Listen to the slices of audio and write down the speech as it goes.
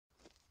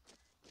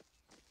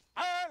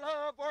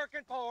love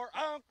working for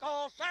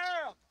Uncle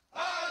Sam.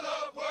 I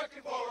love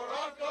working for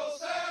Uncle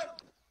Sam.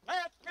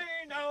 Lets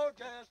me know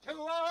just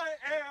who I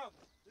am.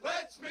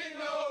 Lets me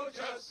know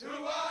just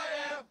who I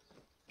am.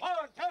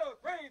 One